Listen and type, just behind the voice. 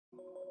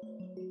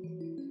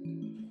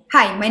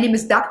Hi, my name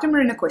is Dr.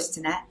 Marina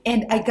Kostina,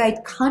 and I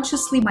guide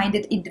consciously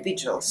minded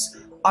individuals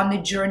on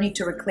a journey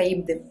to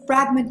reclaim the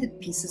fragmented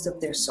pieces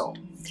of their soul.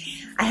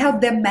 I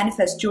help them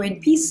manifest joy and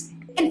peace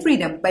and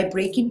freedom by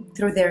breaking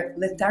through their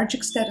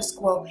lethargic status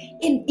quo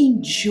and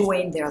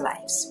enjoying their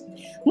lives.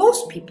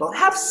 Most people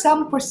have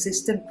some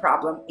persistent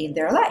problem in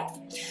their life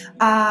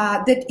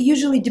that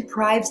usually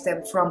deprives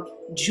them from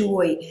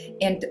joy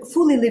and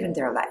fully living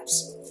their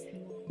lives.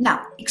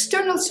 Now,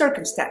 external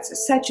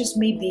circumstances such as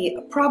maybe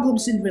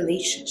problems in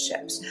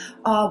relationships,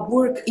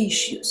 work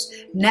issues,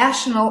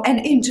 national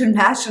and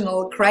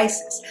international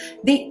crises,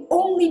 they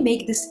only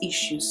make these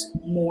issues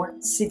more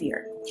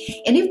severe.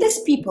 And if these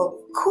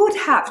people could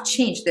have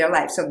changed their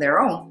lives on their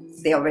own,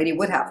 they already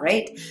would have,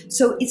 right?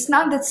 So it's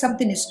not that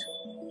something is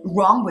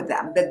wrong with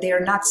them, that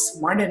they're not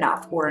smart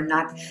enough or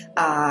not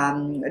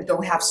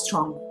don't have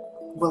strong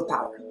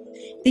willpower.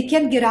 They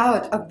can't get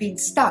out of being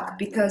stuck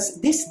because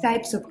these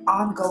types of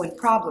ongoing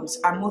problems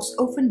are most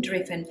often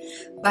driven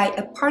by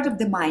a part of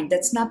the mind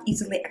that's not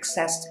easily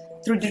accessed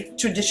through the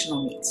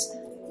traditional means,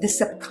 the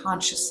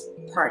subconscious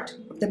part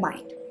of the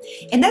mind.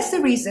 And that's the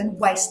reason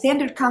why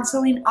standard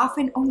counseling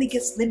often only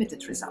gets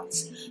limited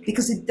results,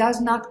 because it does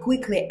not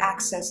quickly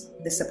access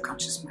the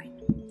subconscious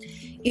mind.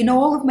 In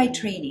all of my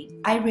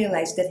training, I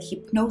realized that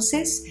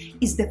hypnosis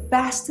is the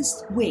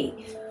fastest way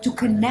to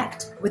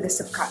connect with the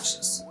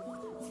subconscious.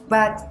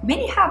 But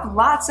many have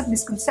lots of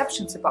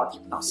misconceptions about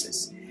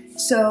hypnosis.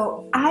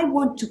 So I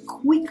want to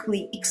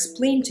quickly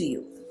explain to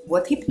you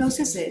what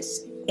hypnosis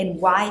is and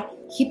why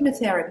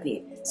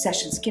hypnotherapy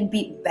sessions can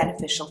be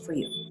beneficial for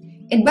you.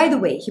 And by the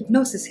way,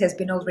 hypnosis has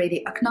been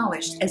already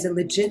acknowledged as a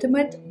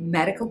legitimate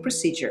medical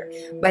procedure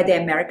by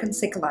the American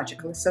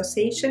Psychological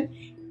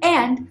Association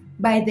and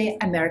by the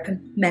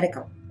American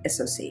Medical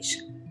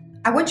Association.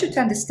 I want you to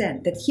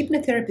understand that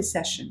hypnotherapy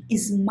session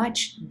is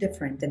much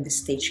different than the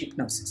stage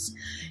hypnosis.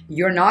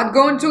 You're not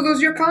going to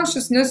lose your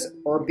consciousness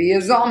or be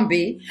a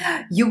zombie.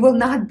 You will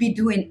not be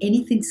doing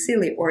anything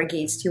silly or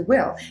against your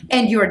will.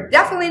 And you're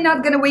definitely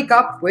not going to wake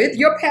up with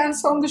your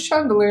pants on the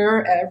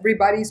chandelier.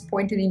 Everybody's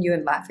pointing at you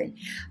and laughing.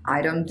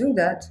 I don't do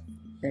that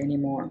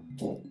anymore.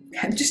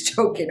 I'm just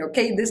joking,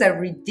 okay? These are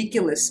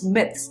ridiculous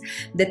myths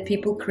that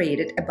people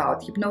created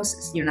about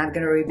hypnosis. You're not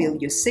going to reveal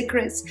your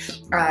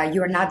secrets.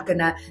 You're not going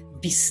to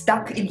be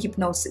stuck in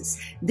hypnosis.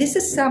 This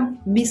is some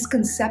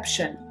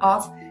misconception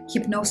of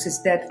hypnosis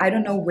that I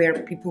don't know where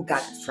people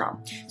got it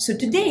from. So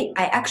today,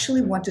 I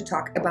actually want to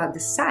talk about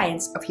the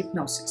science of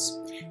hypnosis.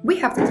 We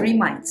have three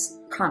minds: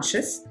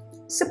 conscious,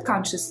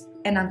 subconscious,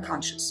 and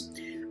unconscious.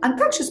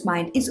 Unconscious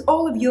mind is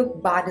all of your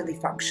bodily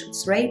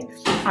functions, right?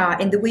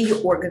 And the way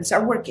your organs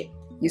are working.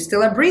 You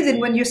still are breathing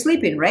when you're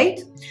sleeping, right?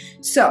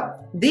 So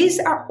these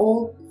are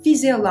all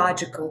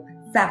physiological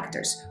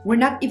factors we're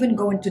not even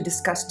going to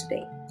discuss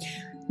today.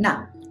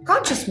 Now,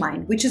 conscious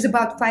mind, which is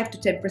about 5 to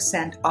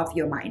 10% of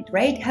your mind,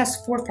 right,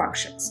 has four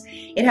functions.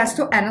 It has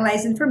to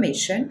analyze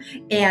information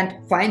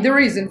and find the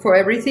reason for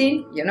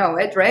everything. You know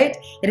it, right?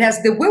 It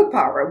has the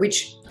willpower,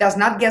 which does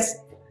not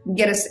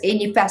get us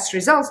any fast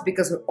results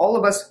because all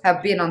of us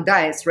have been on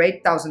diets,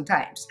 right, 1,000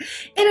 times.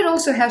 And it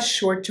also has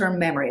short-term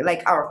memory,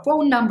 like our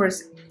phone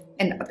numbers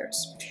and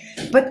others.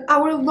 But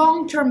our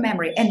long-term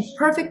memory and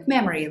perfect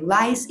memory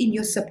lies in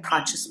your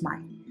subconscious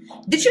mind.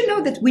 Did you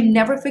know that we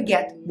never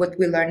forget what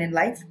we learn in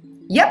life?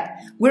 Yep,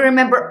 we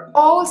remember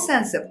all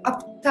senses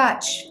of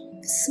touch,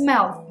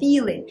 smell,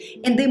 feeling,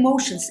 and the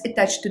emotions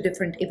attached to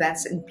different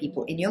events and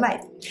people in your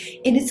life.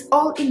 And it's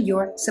all in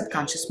your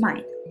subconscious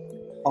mind,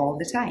 all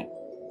the time.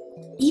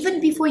 Even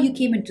before you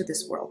came into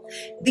this world.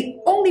 The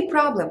only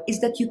problem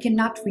is that you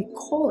cannot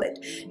recall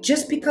it.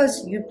 Just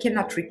because you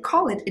cannot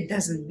recall it, it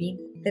doesn't mean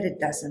that it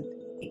doesn't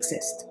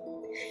exist.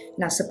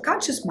 Now,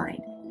 subconscious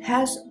mind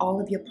has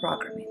all of your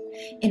programming.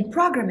 And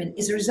programming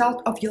is a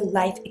result of your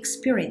life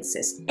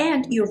experiences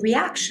and your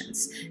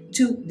reactions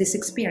to these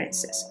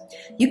experiences.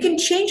 You can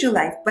change your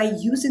life by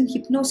using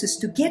hypnosis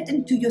to get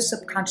into your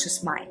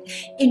subconscious mind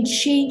and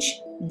change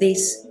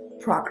these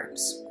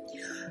programs.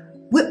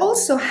 We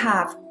also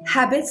have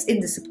habits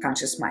in the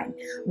subconscious mind.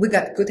 We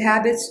got good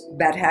habits,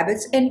 bad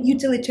habits, and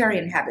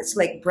utilitarian habits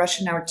like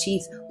brushing our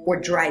teeth or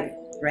driving,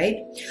 right?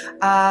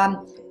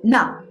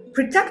 Now,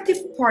 protective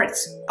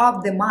parts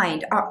of the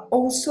mind are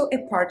also a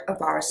part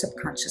of our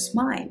subconscious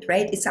mind,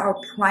 right? It's our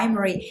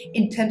primary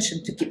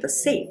intention to keep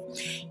us safe.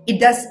 It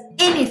does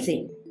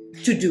anything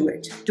to do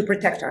it, to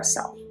protect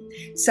ourselves.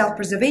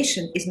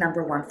 Self-preservation is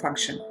number one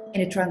function,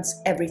 and it runs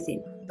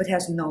everything, but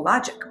has no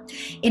logic.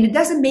 And it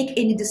doesn't make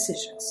any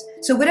decisions.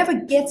 So whatever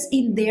gets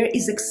in there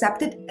is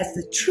accepted as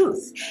the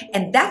truth.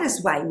 And that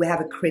is why we have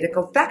a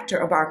critical factor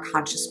of our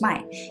conscious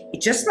mind.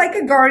 It's just like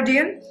a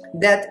guardian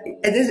that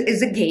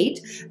is a gate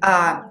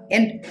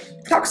and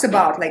talks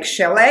about, like,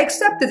 shall I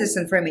accept this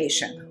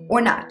information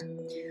or not?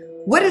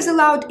 What is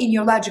allowed in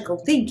your logical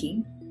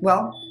thinking?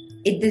 Well,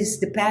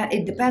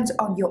 it depends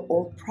on your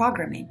old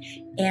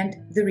programming and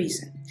the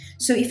reason.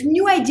 So if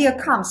new idea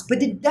comes,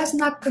 but it does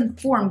not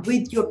conform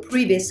with your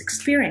previous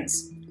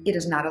experience, it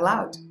is not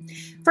allowed.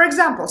 For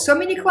example, so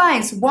many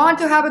clients want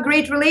to have a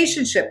great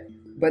relationship,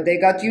 but they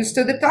got used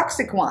to the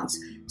toxic ones.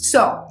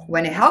 So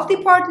when a healthy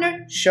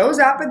partner shows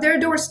up at their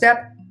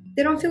doorstep,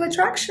 they don't feel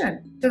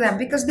attraction to them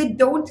because they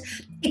don't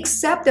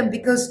accept them,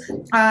 because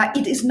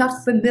it is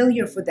not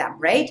familiar for them,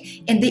 right?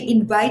 And they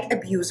invite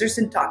abusers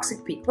and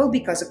toxic people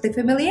because of the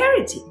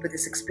familiarity with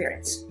this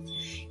experience.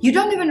 You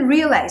don't even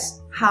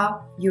realize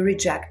how you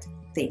reject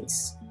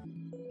things.